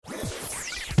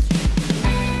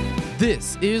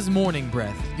This is Morning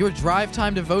Breath, your drive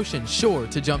time devotion sure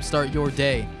to jumpstart your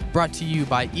day. Brought to you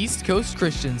by East Coast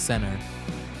Christian Center.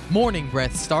 Morning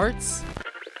Breath starts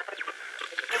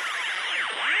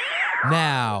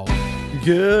now.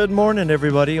 Good morning,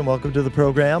 everybody, and welcome to the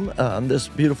program. This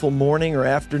beautiful morning or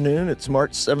afternoon, it's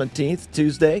March 17th,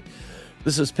 Tuesday.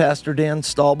 This is Pastor Dan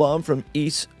Stahlbaum from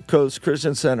East Coast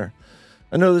Christian Center.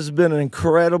 I know this has been an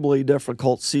incredibly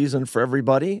difficult season for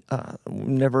everybody. We've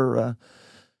never,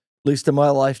 at least in my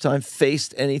lifetime,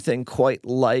 faced anything quite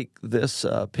like this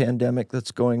pandemic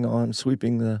that's going on,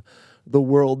 sweeping the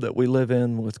world that we live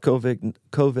in with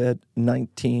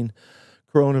COVID-19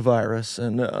 coronavirus.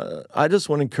 And I just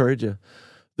want to encourage you.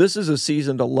 This is a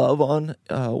season to love on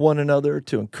one another,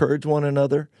 to encourage one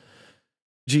another.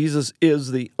 Jesus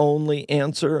is the only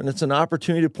answer, and it's an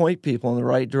opportunity to point people in the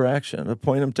right direction, to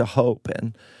point them to hope.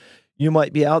 And you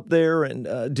might be out there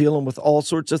and dealing with all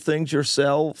sorts of things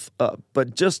yourself,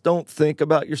 but just don't think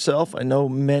about yourself. I know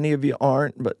many of you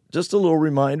aren't, but just a little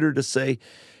reminder to say,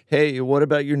 hey, what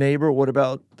about your neighbor? What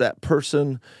about that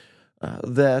person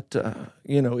that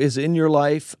is in your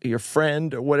life, your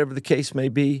friend, or whatever the case may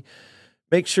be?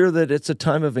 Make sure that it's a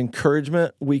time of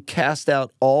encouragement. We cast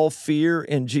out all fear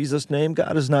in Jesus' name.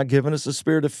 God has not given us a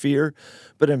spirit of fear,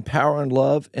 but in power and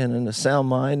love and in a sound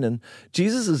mind. And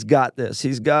Jesus has got this.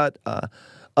 He's got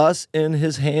us in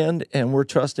his hand, and we're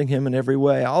trusting him in every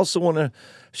way. I also want to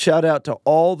shout out to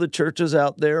all the churches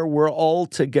out there. We're all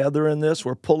together in this.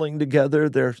 We're pulling together.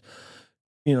 There's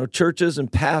churches and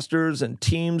pastors and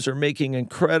teams are making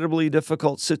incredibly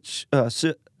difficult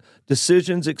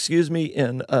decisions,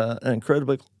 in an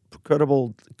incredibly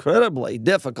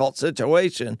difficult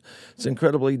situation. It's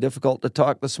incredibly difficult to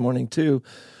talk this morning, too.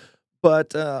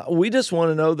 But we just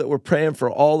want to know that we're praying for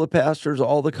all the pastors,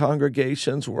 all the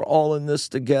congregations. We're all in this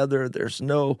together. There's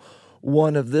no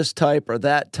one of this type or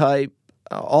that type.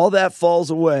 All that falls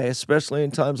away, especially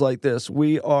in times like this.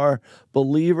 We are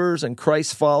believers and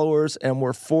Christ followers, and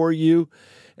we're for you,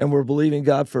 and we're believing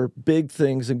God for big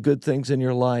things and good things in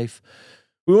your life.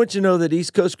 We want you to know that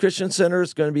East Coast Christian Center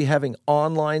is going to be having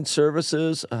online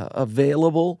services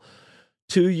available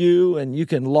to you, and you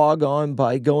can log on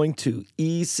by going to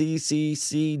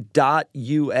eccc.us.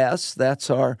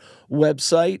 That's our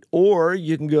website, or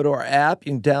you can go to our app.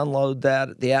 You can download that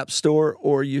at the App Store,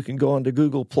 or you can go onto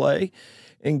Google Play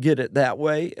and get it that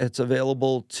way. It's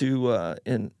available to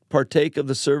partake of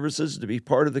the services, to be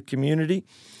part of the community.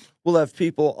 We'll have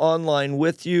people online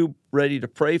with you, ready to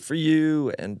pray for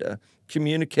you and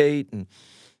communicate. And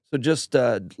so just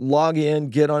log in,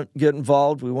 get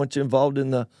involved. We want you involved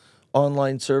in the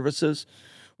online services.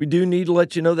 We do need to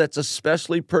let you know that's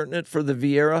especially pertinent for the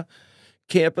Viera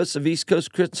campus of East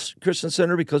Coast Christian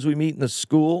Center because we meet in the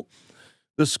school.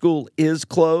 The school is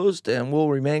closed and will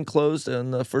remain closed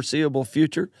in the foreseeable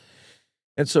future.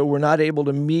 And so we're not able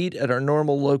to meet at our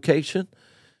normal location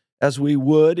as we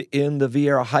would in the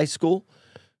Viera High School.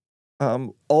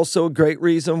 Also a great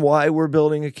reason why we're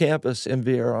building a campus in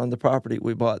Viera on the property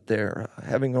we bought there.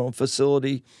 Having our own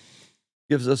facility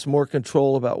gives us more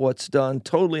control about what's done.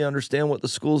 Totally understand what the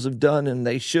schools have done and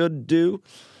they should do.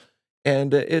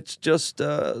 And it's just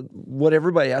what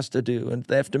everybody has to do. And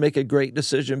they have to make a great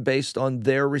decision based on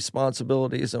their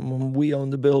responsibilities. And when we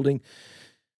own the building,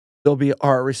 they'll be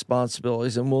our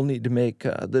responsibilities. And we'll need to make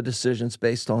the decisions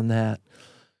based on that.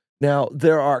 Now,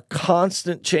 there are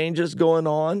constant changes going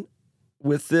on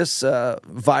with this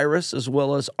virus, as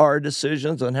well as our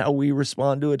decisions on how we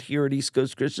respond to it here at East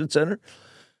Coast Christian Center.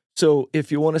 So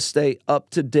if you want to stay up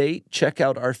to date, check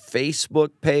out our Facebook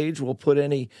page. We'll put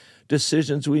any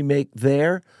decisions we make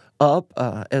there up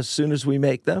as soon as we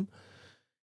make them,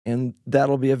 and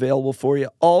that'll be available for you.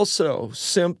 Also,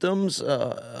 symptoms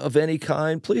of any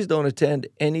kind, please don't attend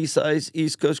any size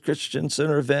East Coast Christian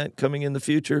Center event coming in the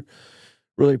future.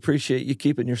 Really appreciate you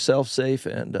keeping yourself safe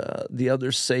and the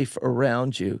others safe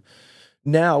around you.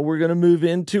 Now, we're going to move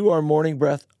into our Morning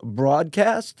Breath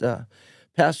broadcast.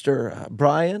 Pastor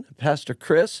Brian, Pastor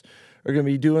Chris are going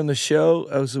to be doing the show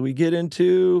as we get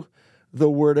into the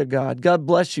Word of God. God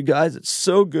bless you guys. It's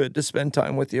so good to spend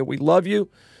time with you. We love you.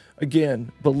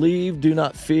 Again, believe, do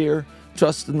not fear.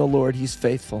 Trust in the Lord. He's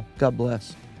faithful. God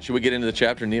bless. Should we get into the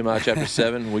chapter, Nehemiah chapter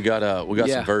 7? We got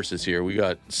some verses here. We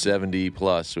got 70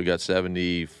 plus. We got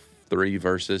 73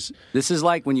 verses. This is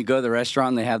like when you go to the restaurant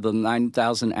and they have the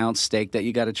 9,000-ounce steak that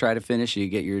you got to try to finish. You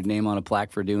get your name on a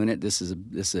plaque for doing it. This is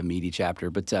a meaty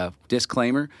chapter. But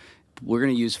disclaimer, We're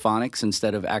going to use phonics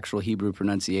instead of actual Hebrew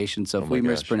pronunciation. So if we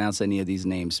mispronounce any of these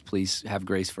names, please have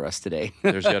grace for us today.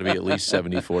 There's got to be at least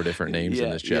 74 different names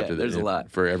in this chapter. Yeah, there's a lot.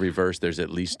 For every verse, there's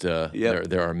at least,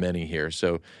 there are many here.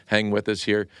 So hang with us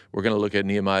here. We're going to look at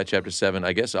Nehemiah chapter 7.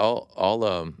 I guess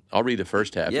I'll read the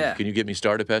first half. Yeah. Can you get me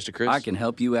started, Pastor Chris? I can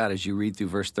help you out as you read through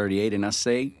verse 38, and I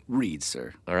say, read,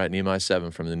 sir. All right, Nehemiah 7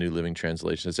 from the New Living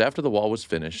Translation. It's after the wall was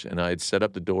finished, and I had set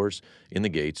up the doors in the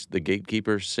gates, the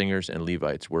gatekeepers, singers, and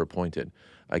Levites were appointed.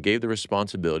 I gave the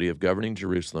responsibility of governing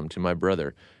Jerusalem to my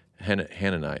brother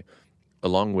Hanani,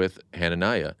 along with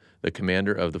Hananiah, the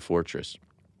commander of the fortress.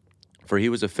 For he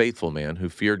was a faithful man who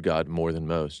feared God more than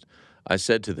most. I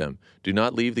said to them, do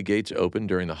not leave the gates open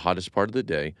during the hottest part of the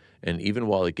day, and even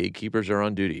while the gatekeepers are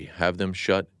on duty, have them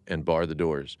shut and bar the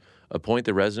doors. Appoint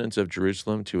the residents of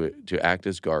Jerusalem to act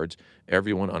as guards,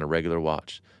 everyone on a regular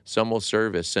watch. Some will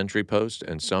serve as sentry posts,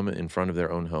 and some in front of their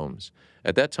own homes.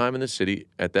 At that time the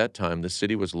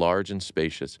city was large and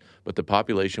spacious, but the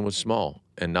population was small,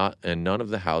 and none of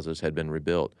the houses had been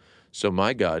rebuilt. So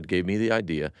my God gave me the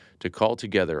idea to call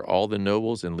together all the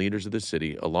nobles and leaders of the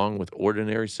city, along with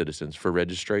ordinary citizens, for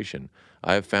registration.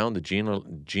 I have found the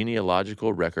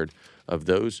genealogical record of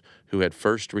those who had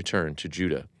first returned to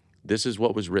Judah. This is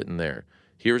what was written there.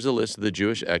 Here is a list of the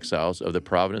Jewish exiles of the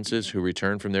provinces who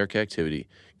returned from their captivity.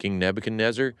 King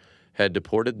Nebuchadnezzar had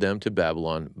deported them to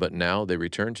Babylon, but now they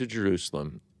returned to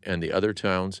Jerusalem and the other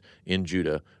towns in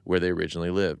Judah where they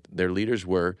originally lived. Their leaders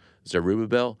were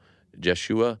Zerubbabel,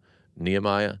 Jeshua,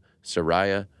 Nehemiah,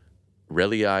 Sariah,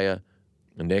 Reliah,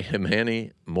 Nehemiah,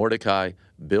 Mordecai,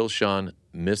 Bilshan,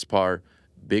 Mispar,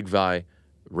 Bigvai,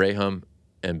 Rahum,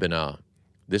 and Benah.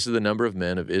 This is the number of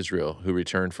men of Israel who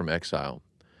returned from exile.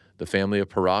 The family of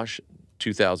Parash,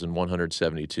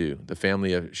 2,172. The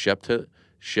family of Shephatiah,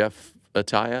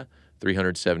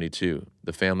 372.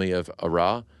 The family of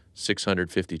Arah,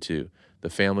 652. The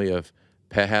family of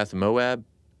Pahath Moab,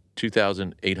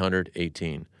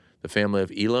 2,818. The family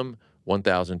of Elam,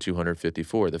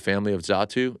 1,254. The family of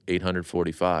Zatu,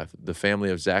 845. The family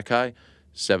of Zakkai,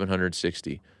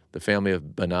 760. The family of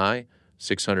Benai,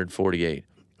 648.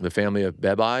 The family of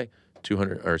Bebai,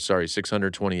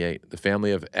 628. The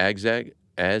family of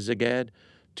Azagad,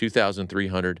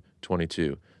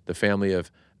 2,322. The family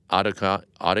of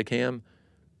Adikam,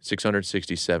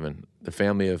 667. The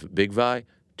family of Bigvai,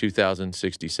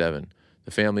 2,067.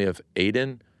 The family of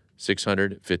Aden,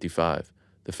 655.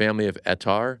 The family of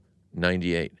Attar,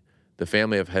 98. The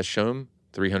family of Heshum,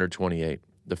 328.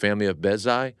 The family of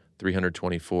Bezai,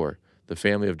 324. The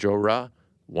family of Jorah,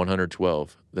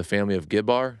 112. The family of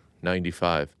Gibbar,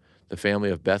 95. The family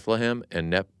of Bethlehem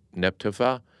and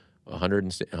Neptophah,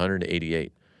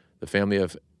 188. The family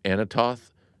of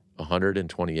Anatoth,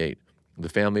 128. The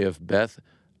family of Beth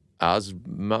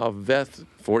Asmaveth,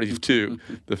 42.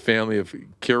 The family of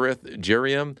Kirith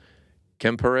Jearim,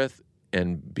 Kempereth,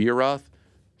 and Beeroth,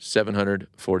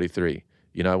 743.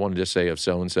 You know, I wanted to say of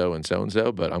so-and-so and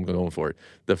so-and-so, but I'm going for it.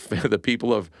 The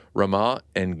people of Ramah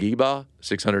and Geba,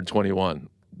 621.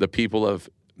 The people of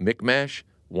Michmash,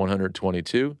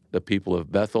 122. The people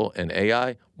of Bethel and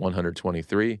Ai,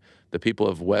 123. The people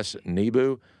of West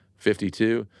Nebu,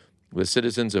 52. The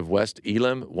citizens of West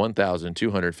Elam,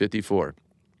 1,254.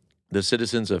 The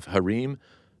citizens of Harim,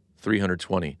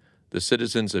 320. The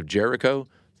citizens of Jericho,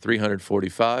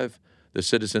 345. The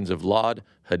citizens of Lod,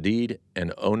 Hadid,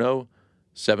 and Ono,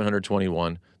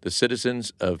 721. The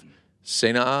citizens of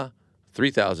Sana'a,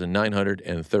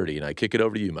 3,930. And I kick it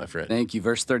over to you, my friend. Thank you.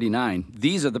 Verse 39.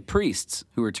 These are the priests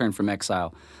who returned from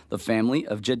exile. The family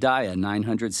of Jediah,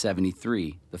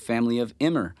 973. The family of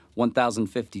Immer,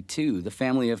 1,052. The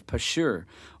family of Pashur,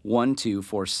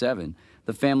 1,247.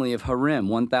 The family of Harim,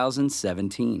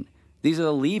 1,017. These are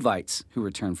the Levites who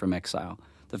returned from exile.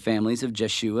 The families of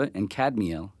Jeshua and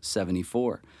Kadmiel,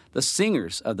 74. The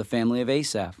singers of the family of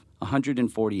Asaph,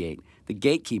 148. The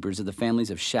gatekeepers of the families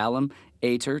of Shallum,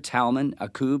 Ater, Talmon,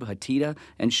 Akub, Hatita,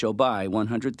 and Shobai,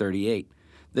 138.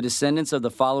 The descendants of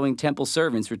the following temple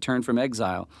servants returned from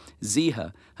exile: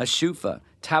 Ziha, Hashufa,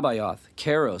 Tabayoth,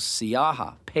 Keros,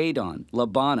 Siaha, Padon,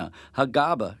 Labana,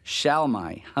 Hagaba,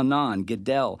 Shalmai, Hanan,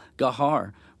 Gedel,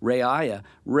 Gahar, Reiah,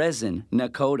 Rezin,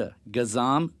 Nakoda,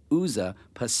 Gazam, Uzzah,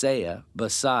 Paseah,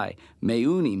 Basai,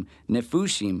 Meunim,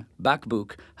 Nefushim,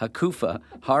 Bakbuk, Hakufa,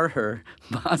 Harher,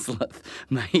 Baslath,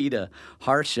 Mahida,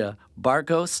 Harsha,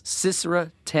 Barkos,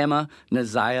 Sisera, Tema,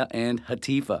 Naziah, and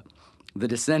Hatifa. The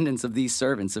descendants of these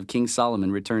servants of King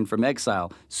Solomon returned from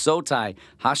exile: Sotai,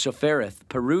 Hashophereth,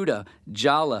 Peruda,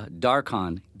 Jala,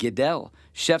 Darkon, Giddel,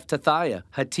 Shephtathiah,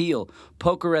 Hatil,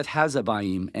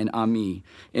 Pokereth-Hazabaim, and Ami.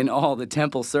 In all, the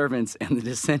temple servants and the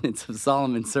descendants of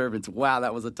Solomon's servants, wow,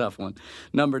 that was a tough one,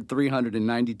 numbered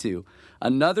 392.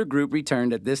 Another group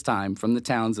returned at this time from the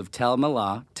towns of Tel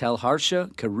Melah, Tel Harsha,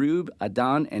 Kerub,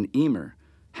 Adon, and Emer.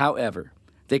 However,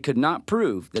 they could not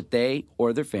prove that they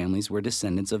or their families were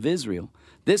descendants of Israel.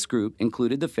 This group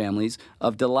included the families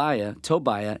of Delaiah,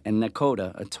 Tobiah, and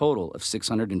Nekoda, a total of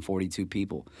 642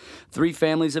 people. 3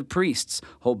 families of priests,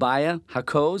 Hobiah,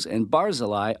 Hakoz, and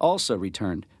Barzillai, also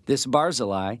returned. This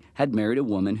Barzillai had married a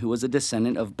woman who was a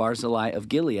descendant of Barzillai of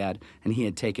Gilead, and he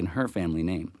had taken her family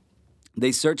name.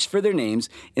 They searched for their names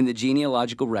in the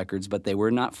genealogical records, but they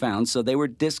were not found, so they were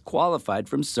disqualified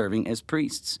from serving as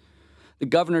priests. The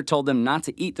governor told them not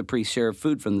to eat the priest's share of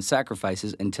food from the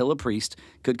sacrifices until a priest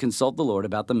could consult the Lord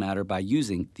about the matter by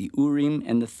using the Urim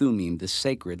and the Thummim, the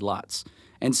sacred lots.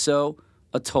 And so,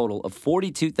 a total of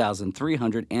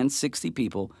 42,360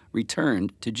 people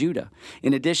returned to Judah,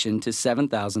 in addition to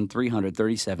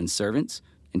 7,337 servants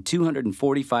and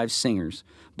 245 singers,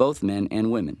 both men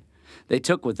and women. They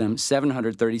took with them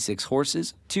 736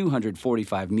 horses,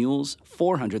 245 mules,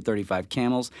 435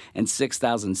 camels, and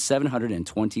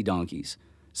 6,720 donkeys.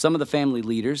 Some of the family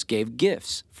leaders gave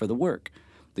gifts for the work.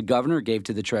 The governor gave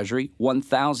to the treasury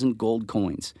 1,000 gold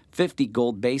coins, 50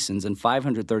 gold basins, and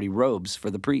 530 robes for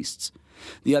the priests.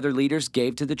 The other leaders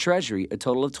gave to the treasury a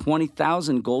total of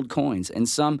 20,000 gold coins and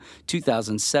some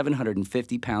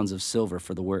 2,750 pounds of silver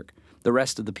for the work. The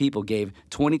rest of the people gave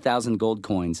 20,000 gold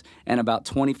coins and about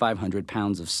 2,500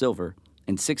 pounds of silver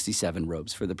and 67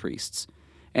 robes for the priests.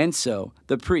 And so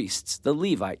the priests, the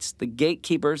Levites, the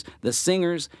gatekeepers, the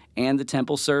singers, and the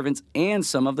temple servants, and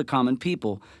some of the common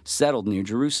people settled near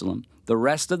Jerusalem. The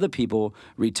rest of the people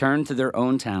returned to their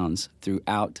own towns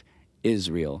throughout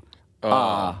Israel.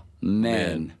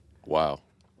 Amen. Wow.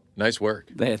 Nice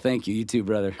work. Thank you. You too,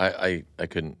 brother. I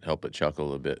couldn't help but chuckle a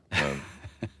little bit.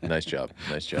 Nice job.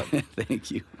 Nice job.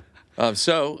 Thank you.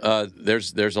 So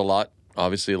there's a lot,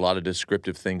 obviously a lot of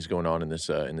descriptive things going on in this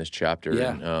chapter.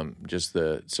 Yeah. And just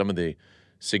some of the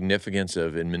significance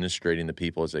of administrating the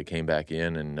people as they came back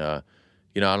in. And, I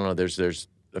don't know, there's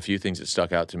a few things that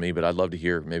stuck out to me, but I'd love to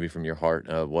hear maybe from your heart,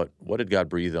 what did God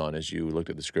breathe on as you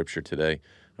looked at the scripture today,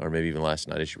 or maybe even last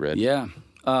night as you read? Yeah.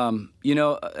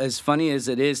 As funny as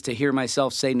it is to hear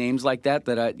myself say names like that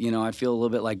I feel a little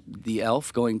bit like the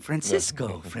elf going,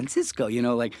 Francisco, Francisco,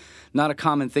 like not a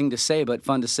common thing to say, but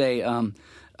fun to say.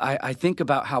 I think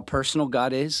about how personal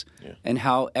God is and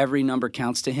how every number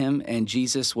counts to him. And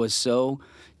Jesus was so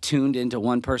tuned into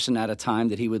one person at a time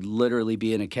that he would literally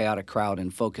be in a chaotic crowd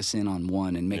and focus in on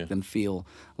one and make them feel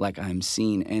like I'm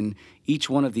seen. And each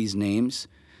one of these names,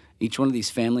 each one of these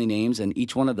family names, and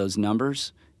each one of those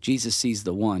numbers, Jesus sees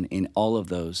the one in all of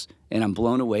those. And I'm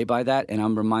blown away by that. And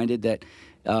I'm reminded that,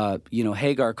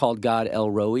 Hagar called God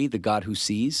El Roi, the God who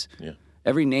sees. Yeah.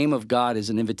 Every name of God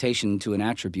is an invitation to an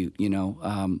attribute,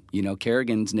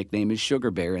 Kerrigan's nickname is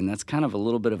Sugar Bear, and that's kind of a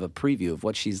little bit of a preview of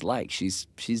what she's like. She's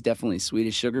definitely sweet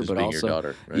as sugar, but also your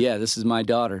daughter, right? Yeah, this is my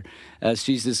daughter.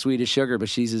 She's as sweet as sugar, but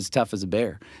she's as tough as a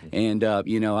bear. And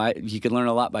you can learn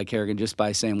a lot by Kerrigan just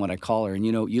by saying what I call her. And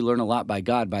you learn a lot by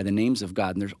God, by the names of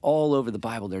God. And there's all over the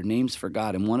Bible there are names for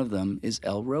God, and one of them is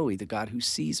El Roi, the God who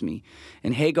sees me.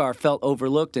 And Hagar felt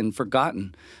overlooked and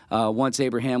forgotten once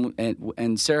Abraham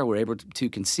and Sarah were able to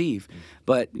conceive,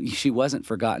 but she wasn't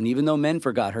forgotten. Even though men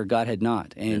forgot her, God had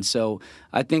not. And so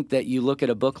I think that you look at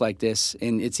a book like this,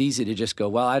 and it's easy to just go,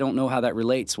 well, I don't know how that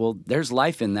relates. Well, there's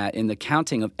life in that. In the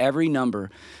counting of every number,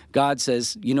 God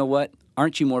says, you know what?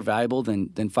 Aren't you more valuable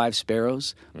than 5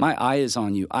 sparrows? My eye is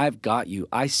on you. I've got you.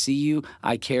 I see you.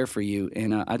 I care for you.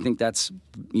 And I think that's,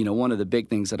 one of the big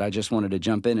things that I just wanted to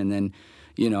jump in. And then,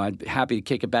 I'd be happy to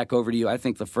kick it back over to you. I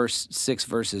think the first 6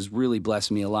 verses really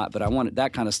blessed me a lot, but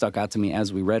that kind of stuck out to me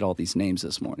as we read all these names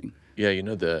this morning. Yeah,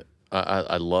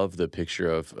 I love the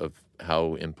picture of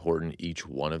how important each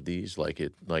one of these, like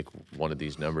one of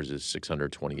these numbers is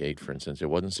 628, for instance. It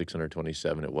wasn't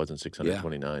 627, it wasn't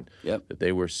 629. Yeah. Yep. That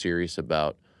they were serious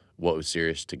about what was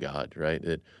serious to God, right?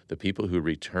 That the people who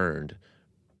returned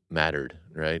mattered,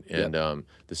 right? And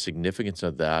the significance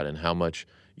of that and how much,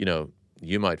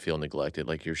 you might feel neglected,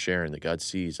 like you're sharing, that God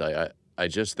sees. I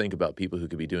just think about people who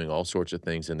could be doing all sorts of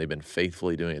things and they've been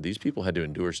faithfully doing it. These people had to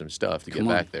endure some stuff to get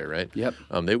back there, right? Yep.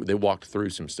 They walked through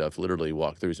some stuff, literally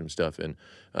walked through some stuff. And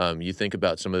you think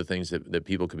about some of the things that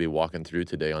people could be walking through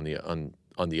today on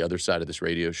on the other side of this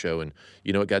radio show, and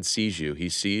you know what? God sees you. He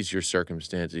sees your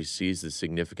circumstance. He sees the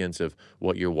significance of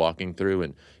what you're walking through,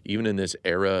 and even in this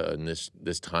era and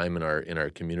this time in our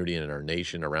community and in our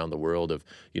nation, around the world, of,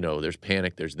 you know, there's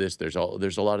panic, there's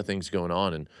a lot of things going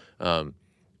on, and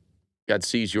God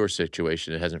sees your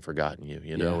situation and hasn't forgotten you.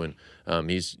 You know, and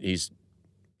he's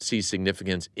sees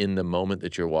significance in the moment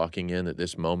that you're walking in, that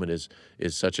this moment is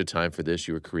such a time for this.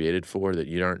 You were created for, that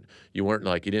you weren't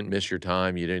like, you didn't miss your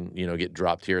time, you didn't, you know, get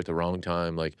dropped here at the wrong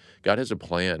time. Like, God has a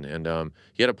plan, and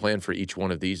he had a plan for each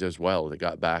one of these as well that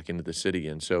got back into the city.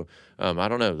 And so I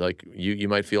don't know, like, you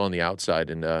might feel on the outside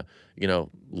and you know,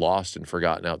 lost and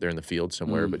forgotten out there in the field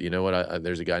somewhere, but you know what,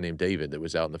 there's a guy named David that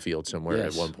was out in the field somewhere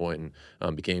at one point,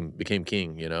 and became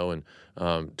king, you know,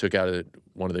 and took out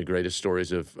one of the greatest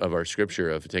stories of our scripture,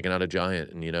 of taking out a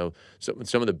giant. And, you know,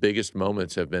 some of the biggest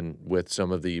moments have been with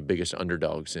some of the biggest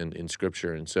underdogs in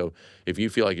scripture. And so if you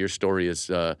feel like your story is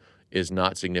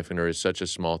not significant or is such a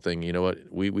small thing, you know what,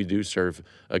 we do serve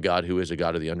a God who is a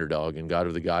God of the underdog, and God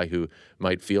of the guy who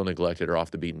might feel neglected or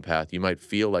off the beaten path. You might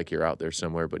feel like you're out there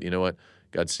somewhere, but you know what,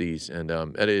 God sees. And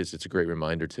it's a great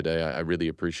reminder today. I really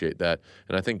appreciate that.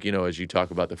 And I think, you know, as you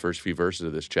talk about the first few verses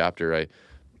of this chapter,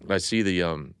 I see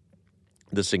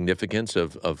the significance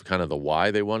of kind of the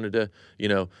why they wanted to, you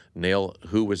know, nail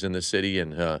who was in the city.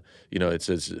 And, you know, it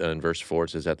says in verse 4, it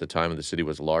says, at the time the city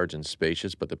was large and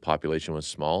spacious, but the population was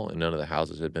small, and none of the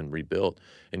houses had been rebuilt.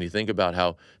 And you think about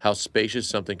how spacious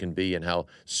something can be and how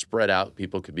spread out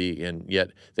people could be, and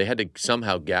yet they had to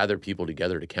somehow gather people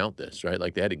together to count this, right?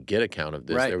 Like, they had to get a count of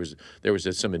this. Right. There was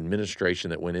some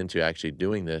administration that went into actually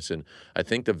doing this. And I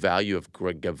think the value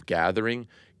of gathering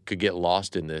could get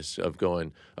lost in this, of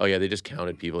going, oh yeah, they just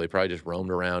counted people. They probably just roamed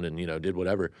around and, you know, did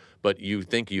whatever. But you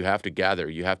think you have to gather,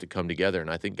 you have to come together. And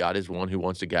I think God is one who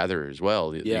wants to gather as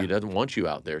well. Yeah. He doesn't want you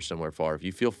out there somewhere far. If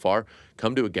you feel far,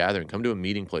 come to a gathering, come to a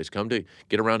meeting place, come to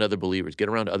get around other believers, get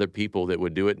around other people that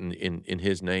would do it in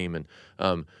his name. And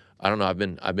I don't know,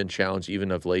 I've been challenged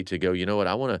even of late to go, you know what,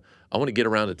 I want to get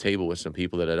around a table with some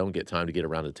people that I don't get time to get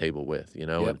around a table with, you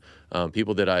know, and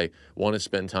people that I want to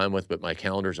spend time with, but my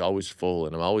calendar's always full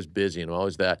and I'm always busy and I'm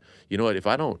always that. You know what, if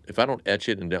I don't etch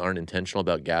it and aren't intentional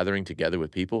about gathering together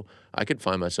with people, I could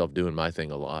find myself doing my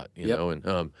thing a lot, you know, and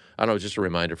I don't know, just a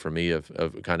reminder for me of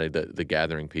kind of the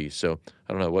gathering piece. So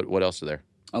I don't know, what else is there?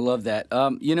 I love that.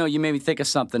 You know, you made me think of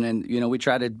something, and, you know, we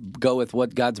try to go with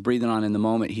what God's breathing on in the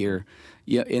moment here.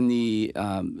 Yeah, in the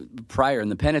in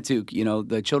the Pentateuch, you know,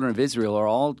 the children of Israel are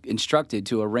all instructed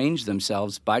to arrange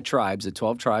themselves by tribes, the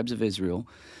 12 tribes of Israel,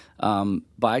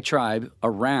 by tribe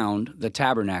around the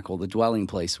tabernacle, the dwelling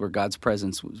place where God's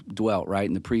presence dwelt, right?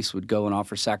 And the priests would go and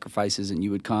offer sacrifices, and you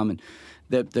would come, and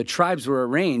the tribes were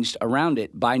arranged around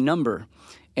it by number.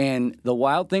 And the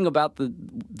wild thing about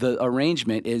the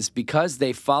arrangement is, because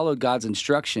they followed God's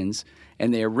instructions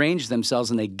and they arranged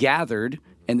themselves and they gathered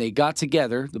and they got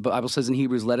together, the Bible says in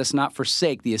Hebrews, let us not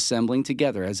forsake the assembling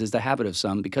together, as is the habit of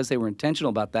some, because they were intentional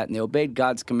about that and they obeyed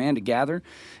God's command to gather.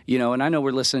 You know, and I know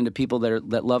we're listening to people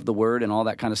that love the word and all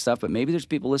that kind of stuff, but maybe there's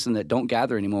people listening that don't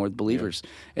gather anymore with believers.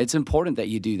 Yeah. It's important that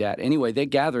you do that. Anyway, they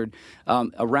gathered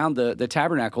around the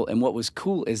tabernacle, and what was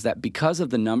cool is that because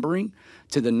of the numbering,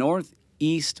 to the north,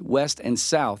 east, west, and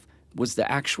south was the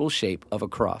actual shape of a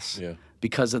cross. Yeah.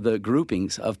 Because of the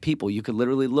groupings of people, you could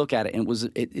literally look at it, and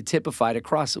it typified a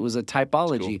cross. It was a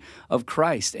typology of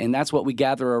Christ, and that's what we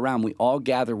gather around. We all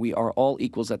gather. We are all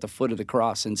equals at the foot of the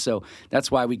cross, and so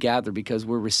that's why we gather, because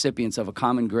we're recipients of a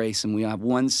common grace, and we have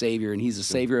one Savior, and He's the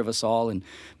Savior of us all. And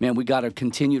man, we got to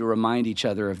continue to remind each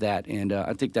other of that, and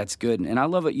I think that's good. And I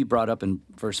love what you brought up in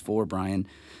verse 4, Brian.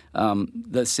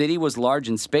 The city was large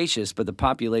and spacious, but the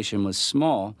population was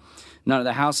small. None of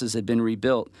the houses had been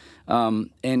rebuilt.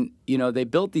 And, you know, they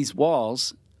built these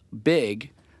walls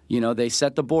big. You know, they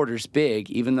set the borders big,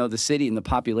 even though the city and the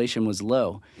population was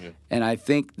low. Yeah. And I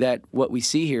think that what we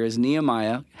see here is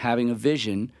Nehemiah having a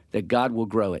vision that God will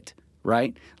grow it.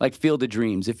 Right? Like Field of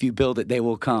Dreams. If you build it, they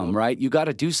will come, right? You got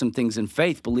to do some things in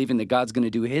faith, believing that God's going to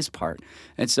do his part.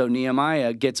 And so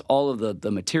Nehemiah gets all of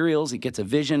the materials. He gets a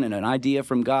vision and an idea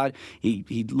from God.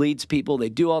 He leads people. They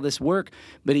do all this work,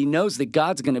 but he knows that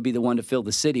God's going to be the one to fill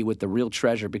the city with the real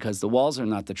treasure, because the walls are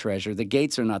not the treasure. The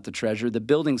gates are not the treasure. The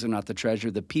buildings are not the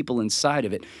treasure. The people inside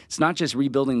of it. It's not just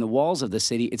rebuilding the walls of the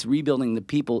city. It's rebuilding the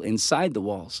people inside the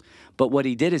walls. But what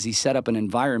he did is he set up an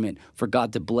environment for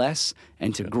God to bless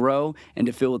and to grow and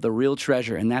to fill with the real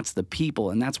treasure, and that's the people.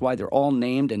 And that's why they're all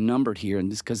named and numbered here, and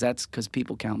because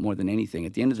people count more than anything.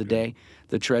 At the end of the day,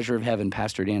 the treasure of heaven,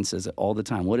 Pastor Dan says it all the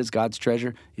time. What is God's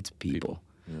treasure? It's people.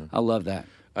 Yeah. I love that.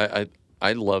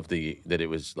 I love that it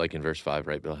was like in verse 5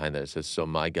 right behind that. It says, "So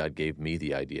my God gave me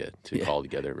the idea to call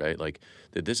together," right? Like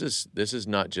that. This is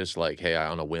not just like, hey,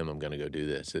 on a whim I'm going to go do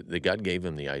this. That God gave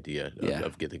him the idea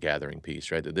of get the gathering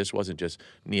piece, right? That this wasn't just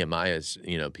Nehemiah's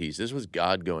piece. This was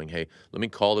God going, hey, let me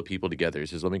call the people together. He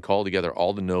says, let me call together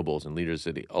all the nobles and leaders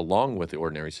of the city along with the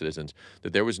ordinary citizens.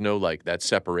 That there was no like that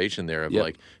separation there of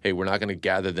like, hey, we're not going to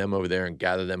gather them over there and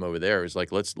gather them over there. It's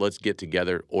like let's get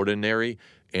together ordinary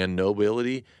and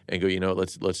nobility and go,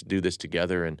 let's do this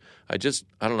together. And I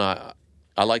don't know.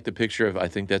 I like the picture of, I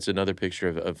think that's another picture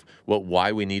of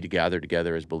why we need to gather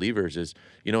together as believers is,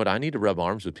 I need to rub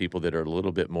arms with people that are a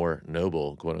little bit more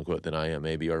noble, quote unquote, than I am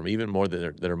maybe, or even more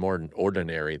that are more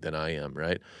ordinary than I am,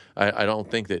 right? I don't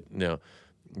think that,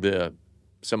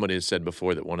 somebody has said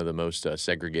before that one of the most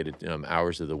segregated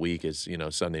hours of the week is,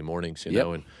 Sunday mornings,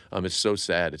 know, and it's so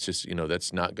sad. It's just,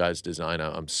 that's not God's design.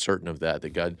 I'm certain of that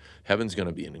heaven's going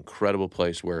to be an incredible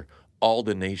place where all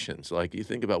the nations, like you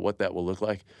think about what that will look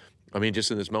like. I mean,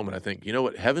 just in this moment, I think,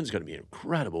 heaven's going to be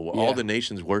incredible. Where all the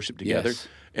nations worship together. Yes.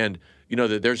 And,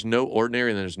 that there's no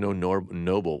ordinary and there's no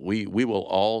noble. We will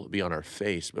all be on our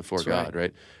face before That's God,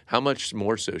 right? How much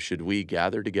more so should we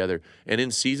gather together? And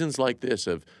in seasons like this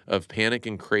of panic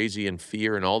and crazy and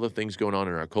fear and all the things going on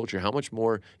in our culture, how much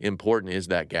more important is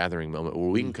that gathering moment where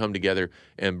we can come together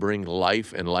and bring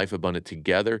life and life abundant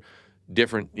together,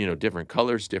 different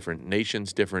colors, different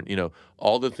nations, different,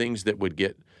 all the things that would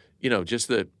get, just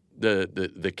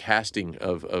the casting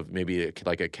of maybe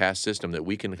like a caste system that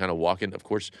we can kind of walk in. Of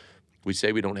course, we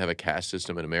say we don't have a caste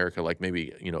system in America like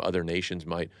maybe other nations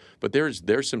might, but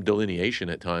there's some delineation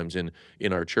at times in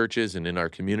our churches and in our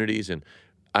communities, and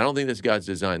I don't think that's God's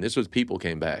design. This was people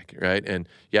came back, right? And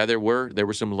yeah, there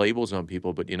were some labels on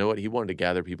people, but you know what? He wanted to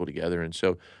gather people together, and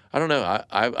so I don't know.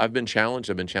 I've been challenged.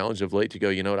 I've been challenged of late to go.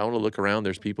 I want to look around.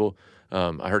 There's people.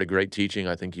 I heard a great teaching.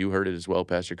 I think you heard it as well,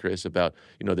 Pastor Chris, about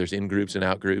there's in groups and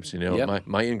out groups.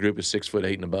 My in group is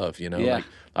 6'8" and above. Like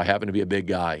I happen to be a big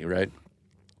guy, right?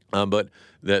 But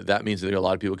that means that there are a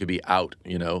lot of people could be out,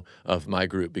 of my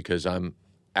group because I'm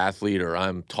athlete or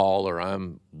I'm tall or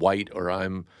I'm white or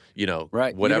I'm,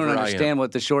 right. Whatever I am. You don't understand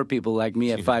what the short people like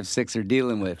me at 5'6" are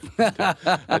dealing with.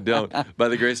 I don't. By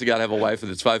the grace of God, I have a wife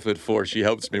that's 5'4". She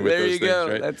helps me with there those you things, go.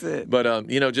 right? That's it. But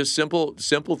just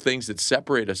simple things that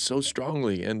separate us so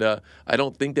strongly. And I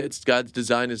don't think that's God's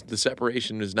design. Is the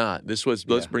separation is not. This was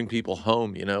let's bring people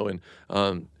home, and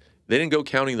they didn't go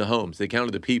counting the homes. They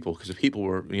counted the people because the people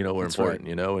were That's important,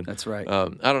 right. And That's right.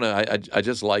 I don't know. I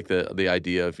just like the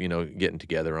idea of getting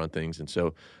together on things, and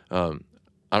so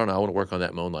I don't know. I want to work on that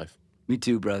in my own life. Me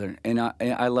too, brother. And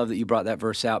I love that you brought that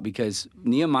verse out because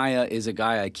Nehemiah is a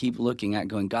guy I keep looking at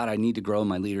going, God, I need to grow in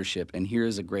my leadership. And here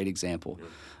is a great example.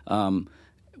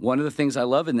 One of the things I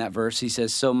love in that verse, he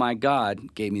says, so my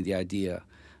God gave me the idea.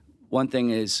 One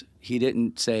thing is he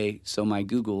didn't say, so my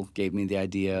Google gave me the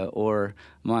idea or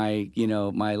my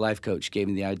life coach gave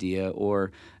me the idea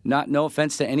or no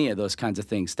offense to any of those kinds of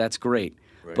things. That's great.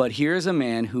 Right. But here's a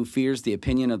man who fears the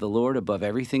opinion of the Lord above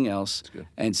everything else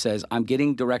and says, I'm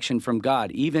getting direction from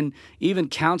God. Even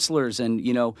counselors and,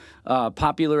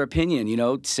 popular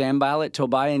opinion, Sanballat,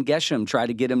 Tobiah, and Geshem tried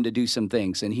to get him to do some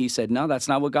things. And he said, no, that's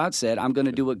not what God said. I'm going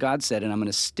to do what God said, and I'm going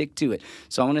to stick to it.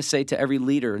 So I want to say to every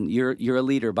leader, and you're a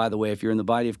leader, by the way, if you're in the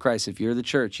body of Christ, if you're the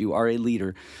church, you are a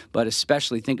leader. But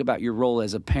especially think about your role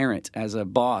as a parent, as a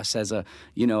boss, as a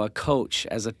coach,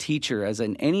 as a teacher, as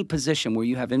in any position where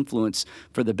you have influence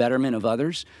for the betterment of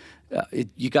others.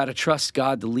 You got to trust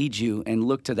God to lead you and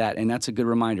look to that, and that's a good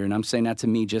reminder. And I'm saying that to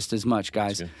me just as much,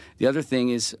 guys. The other thing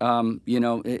is,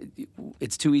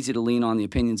 it's too easy to lean on the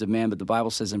opinions of man, but the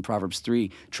Bible says in Proverbs 3,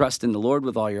 trust in the Lord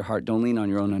with all your heart. Don't lean on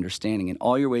your own understanding. In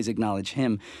all your ways acknowledge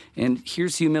Him. And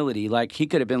here's humility. Like, he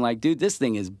could have been like, dude, this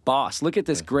thing is boss. Look at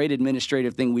this great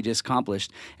administrative thing we just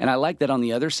accomplished. And I like that on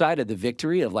the other side of the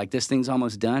victory of like, this thing's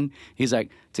almost done. He's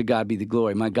like, to God be the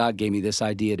glory. My God gave me this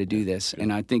idea to do this.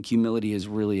 And I think humility is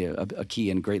really a key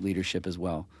in great leadership as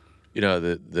well.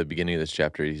 The beginning of this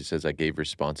chapter, he says, I gave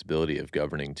responsibility of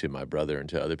governing to my brother and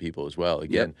to other people as well.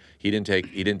 Again, he didn't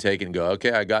take it and go,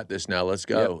 okay, I got this now, let's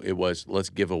go. It was, let's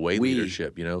give away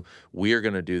leadership. We are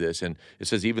going to do this. And it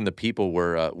says even the people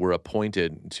were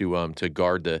appointed to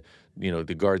guard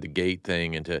the gate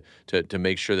thing and to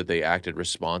make sure that they acted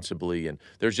responsibly. And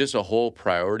there's just a whole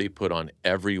priority put on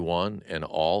everyone and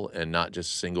all, and not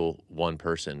just one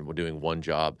person. We're doing one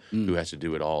job who has to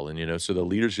do it all. And, so the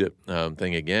leadership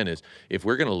thing again is if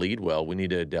we're going to lead well, we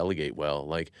need to delegate well.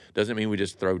 Like, doesn't mean we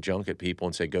just throw junk at people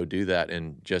and say, go do that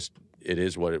and just it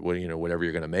is whatever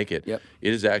you're going to make it. Yep.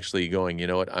 It is actually going, you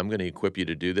know what, I'm going to equip you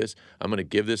to do this. I'm going to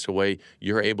give this away.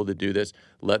 You're able to do this.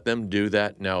 Let them do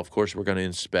that. Now, of course, we're going to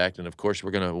inspect, and of course,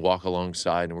 we're going to walk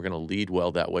alongside, and we're going to lead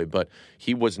well that way. But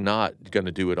he was not going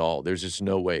to do it all. There's just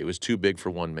no way. It was too big for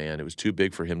one man. It was too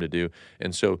big for him to do.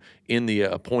 And so in the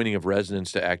appointing of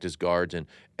residents to act as guards and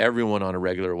everyone on a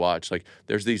regular watch, like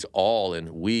there's these all and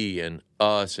we and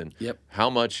us, and how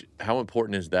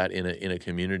important is that in a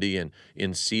community and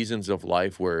in seasons of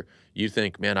life where you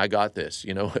think, man, I got this.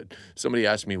 You know, somebody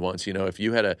asked me once, you know, if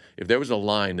there was a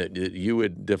line that you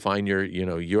would define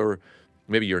your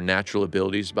maybe your natural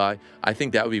abilities by, I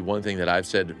think that would be one thing that I've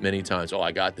said many times. Oh,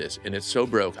 I got this, and it's so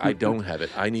broke. I don't have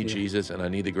it. I need Jesus, and I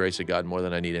need the grace of God more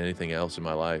than I need anything else in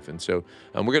my life. And so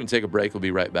we're going to take a break. We'll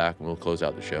be right back, and we'll close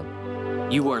out the show.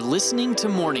 You are listening to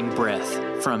Morning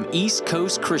Breath from East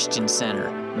Coast Christian Center,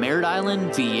 Merritt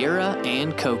Island, Vieira,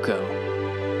 and Cocoa.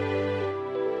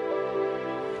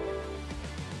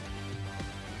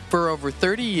 For over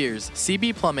 30 years,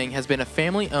 CB Plumbing has been a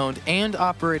family-owned and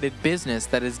operated business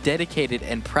that is dedicated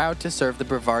and proud to serve the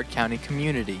Brevard County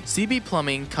community. CB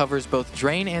Plumbing covers both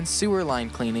drain and sewer line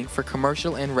cleaning for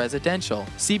commercial and residential.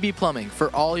 CB Plumbing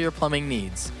for all your plumbing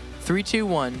needs.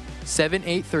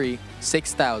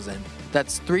 321-783-6000.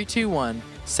 That's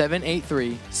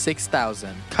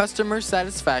 321-783-6000. Customer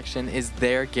satisfaction is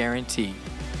their guarantee.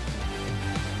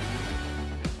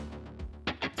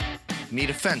 Need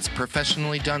a fence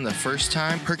professionally done the first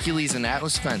time? Hercules and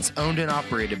Atlas Fence, owned and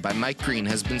operated by Mike Green,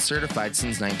 has been certified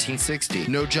since 1960.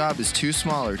 No job is too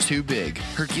small or too big.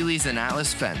 Hercules and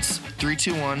Atlas Fence,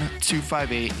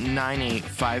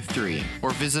 321-258-9853.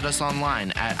 Or visit us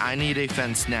online at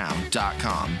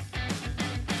IneedAFenceNow.com.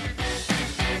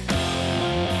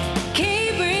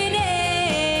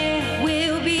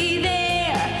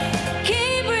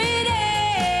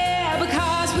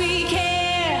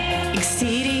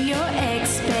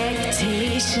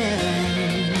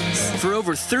 For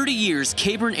over 30 years,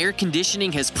 Cabron Air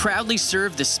Conditioning has proudly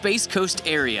served the Space Coast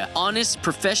area. Honest,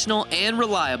 professional, and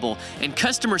reliable, and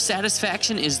customer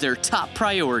satisfaction is their top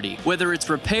priority. Whether it's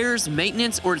repairs,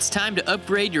 maintenance, or it's time to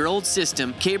upgrade your old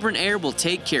system, Cabron Air will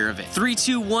take care of it.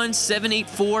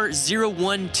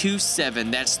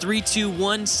 321-784-0127. That's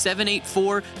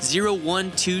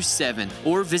 321-784-0127.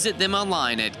 Or visit them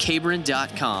online at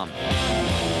cabron.com.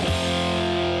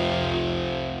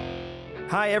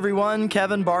 Hi everyone,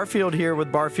 Kevin Barfield here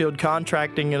with Barfield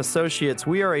Contracting & Associates.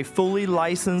 We are a fully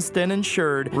licensed and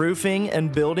insured roofing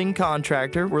and building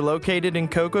contractor. We're located in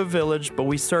Cocoa Village, but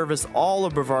we service all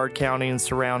of Brevard County and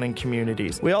surrounding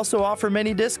communities. We also offer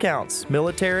many discounts,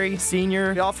 military,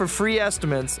 senior. We offer free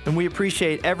estimates, and we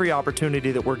appreciate every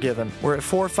opportunity that we're given. We're at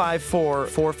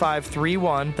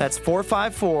 454-4531. That's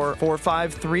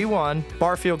 454-4531.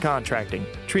 Barfield Contracting,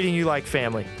 treating you like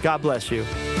family. God bless you.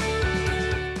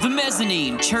 The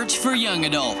Mezzanine Church for Young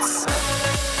Adults.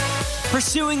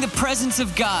 Pursuing the presence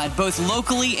of God both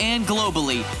locally and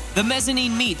globally, The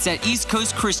Mezzanine meets at East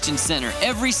Coast Christian Center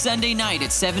every Sunday night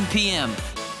at 7 p.m.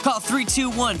 Call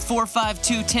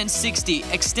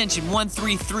 321-452-1060, extension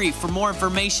 133 for more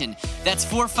information. That's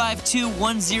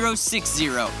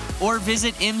 452-1060, or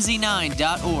visit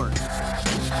mz9.org.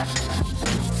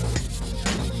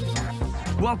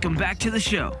 Welcome back to the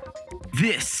show.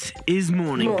 This is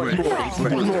Morning Breath.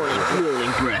 Morning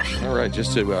Breath. All right,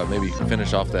 just to maybe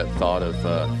finish off that thought of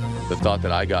the thought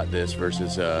that I got this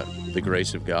versus the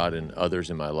grace of God and others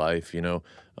in my life.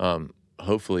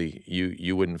 Hopefully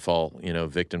you wouldn't fall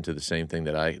victim to the same thing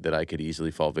that I could easily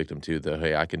fall victim to.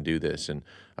 Hey, I can do this, and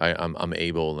I'm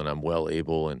able, and I'm well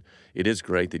able, and it is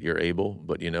great that you're able.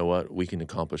 But you know what? We can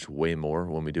accomplish way more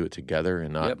when we do it together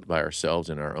and not by ourselves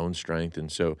in our own strength.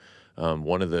 And so.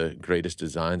 One of the greatest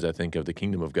designs, I think, of the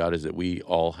kingdom of God is that we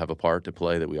all have a part to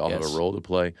play, that we all have a role to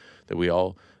play, that we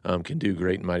all can do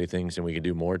great and mighty things, and we can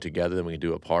do more together than we can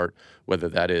do apart, whether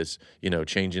that is,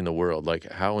 changing the world.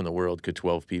 Like, how in the world could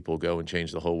 12 people go and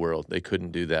change the whole world? They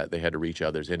couldn't do that. They had to reach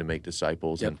others. They had to make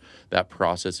disciples. And that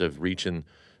process of reaching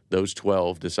those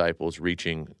 12 disciples,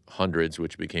 reaching hundreds,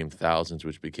 which became thousands,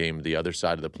 which became the other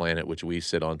side of the planet, which we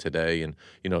sit on today, and,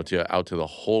 out to the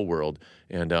whole world.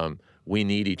 And, we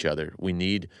need each other. We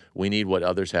need what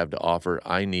others have to offer.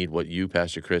 I need what you,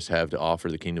 Pastor Chris, have to offer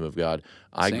the kingdom of God.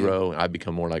 I grow and I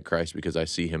become more like Christ because I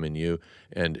see him in you.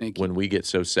 And when we get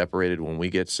so separated, when we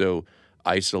get so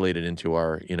isolated into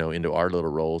our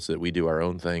little roles, that we do our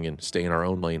own thing and stay in our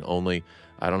own lane only.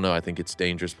 I don't know. I think it's a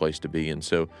dangerous place to be. And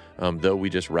so though we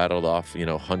just rattled off,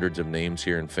 hundreds of names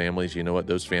here and families, you know what?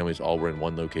 Those families all were in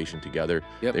one location together.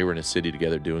 Yep. They were in a city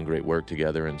together doing great work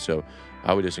together. And so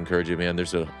I would just encourage you, man,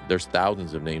 there's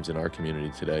thousands of names in our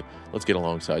community today. Let's get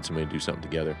alongside somebody and do something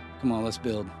together. Come on, let's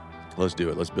build. Let's do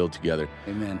it. Let's build together.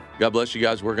 Amen. God bless you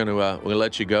guys. We're gonna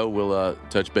let you go. We'll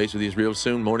touch base with you real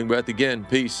soon. Morning Breath again.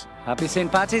 Peace. Happy St.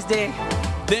 Patrick's Day.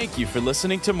 Thank you for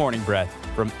listening to Morning Breath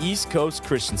from East Coast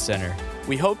Christian Center.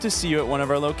 We hope to see you at one of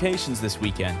our locations this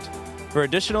weekend. For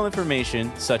additional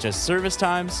information, such as service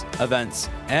times, events,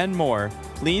 and more,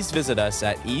 please visit us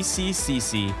at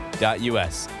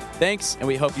eccc.us. Thanks, and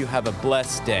we hope you have a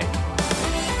blessed day.